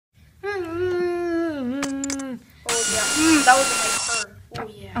That was a nice purr. Oh,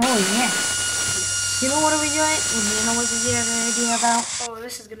 yeah. Oh, yeah. You know what are we doing? You know what we have an idea about? Oh,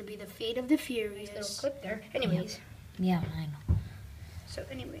 this is going to be the Fate of the Furious. Nice little clip there. Anyways. Yeah, I know. So,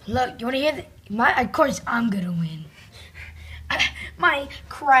 anyway. Look, you want to hear of course, I'm going to win. My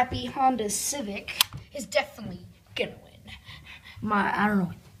crappy Honda Civic is definitely going to win. I don't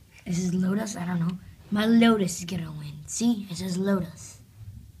know. This is Lotus? I don't know. My Lotus is going to win. See? It says Lotus.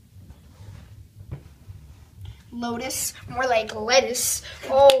 Lotus, more like lettuce.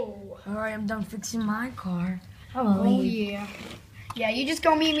 Oh. All right, I'm done fixing my car. Oh, yeah. Yeah, you just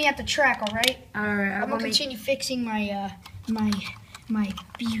go meet me at the track, all right? All right. I'm gonna continue fixing my my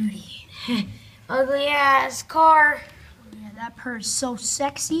beauty. Ugly ass car. Yeah, that purr is so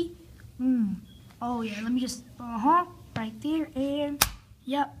sexy. Oh yeah, let me just right there and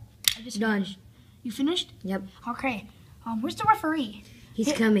yep. I just done. Finished. You finished? Yep. Okay. Where's the referee?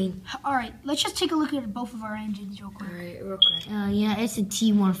 He's coming. All right, let's just take a look at both of our engines real quick. All right, real quick. Yeah, it's a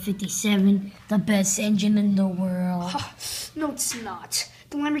T157, the best engine in the world. No, it's not.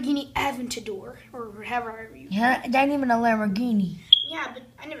 The Lamborghini Aventador, or however you. Yeah, that ain't even a Lamborghini. Yeah, but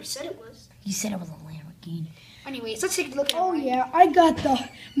I never said it was. You said it was a Lamborghini. Anyways, let's take a look at Oh, yeah, I got the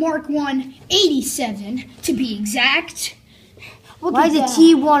Mark 1 87, to be exact. Why is it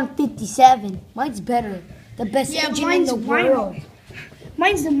T157? Mine's better. The best engine in the world.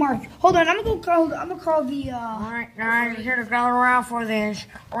 Mine's the Mark. Hold on, I'm gonna call the All right, guys, here to gather around for this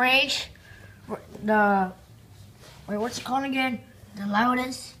race. Wait, what's it called again? The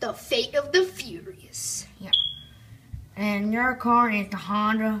Lotus. The Fate of the Furious. Yeah. And your car is the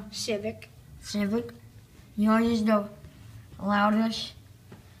Honda Civic. Yours is the Lotus.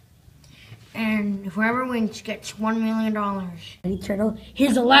 And whoever wins gets $1 million. Ready, Turtle?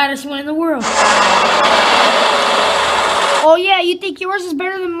 Here's the loudest one in the world. Oh yeah, you think yours is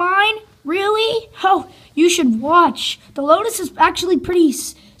better than mine? Really? Oh, you should watch. The Lotus is actually pretty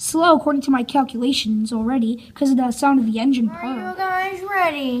slow according to my calculations already because of the sound of the engine purr. Are you guys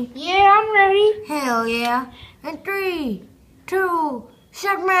ready? Yeah, I'm ready. Hell yeah. And 3, 2,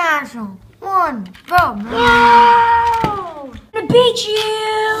 shut my ass on. 1, go. Whoa! To beat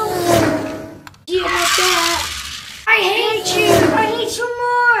you! Yeah, like that. I hate you! I hate you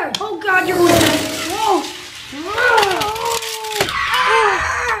more. Oh god, you're going to... Whoa!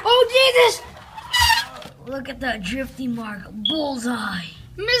 Oh Jesus! Look at that drifty mark. Bullseye.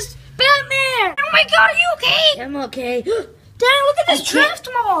 Miss Batman! Oh my god, are you okay? I'm okay. Dang, look at this drift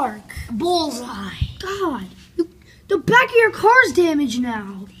mark! Bullseye. God, the back of your car's damaged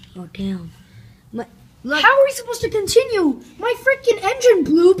now. Oh, damn. How are we supposed to continue? My freaking engine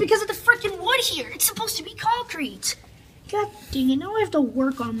blew because of the freaking wood here. It's supposed to be concrete. God dang it, now I have to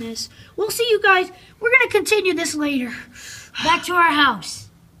work on this. We'll see you guys. We're going to continue this later. Back to our house.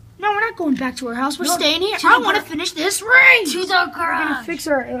 No, we're not going back to our house. We're No, staying here. to I the want to finish this race. To the garage. We're going to fix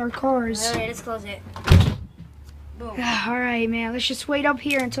our cars. All right, let's close it. Boom. All right, man. Let's just wait up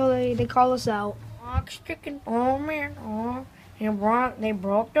here until they call us out. Oh, man. Oh, they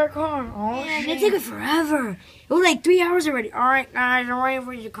broke their car. Oh, Yeah, shit. they It took forever. It was like 3 hours already. All right, guys. I'm ready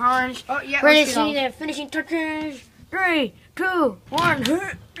for your cars. Oh, yeah. Ready to let's get see the finishing touches. 3, 2, 1.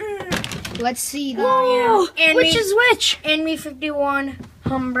 Let's see the Whoa! And which is which? NV 51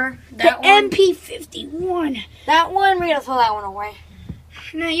 Humber. The MP51. That one, we're gonna throw that one away.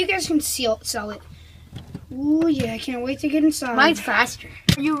 No, you guys can sell it. Ooh, yeah, I can't wait to get inside. Mine's faster.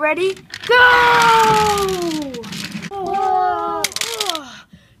 Are you ready? Go! Whoa!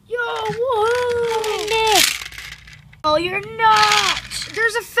 Yo, whoa! Oh, you're not!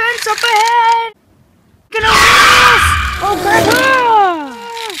 There's a fence up ahead! Gonna win this! Oh, God!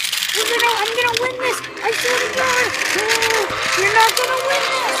 I'm gonna win this! I swear to God! You're not gonna win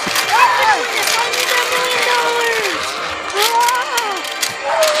this! I'm gonna win this! I need $1 million!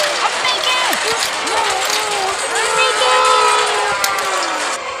 I'll make it! I'll make it!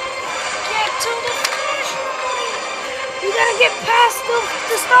 Get to the finish line! You gotta get past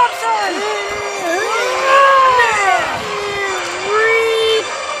the stop sign!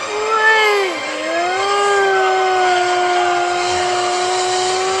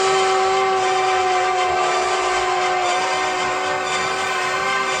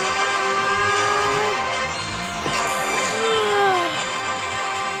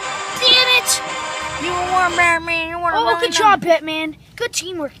 Oh, good job, Batman. Good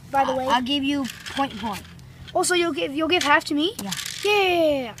teamwork, by the way. I'll give you point. Also, you'll give half to me? Yeah.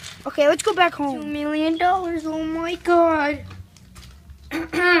 Yeah. Okay, let's go back $2 home. million. Oh my God.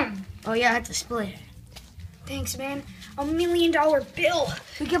 Oh yeah, that's a split. Thanks, man. $1 million bill.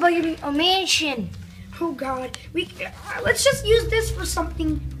 We can buy you a mansion. Oh God, let's just use this for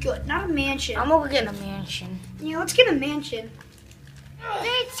something good, not a mansion. I'm gonna get a mansion. Yeah, let's get a mansion.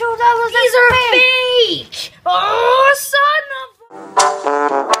 These are fake.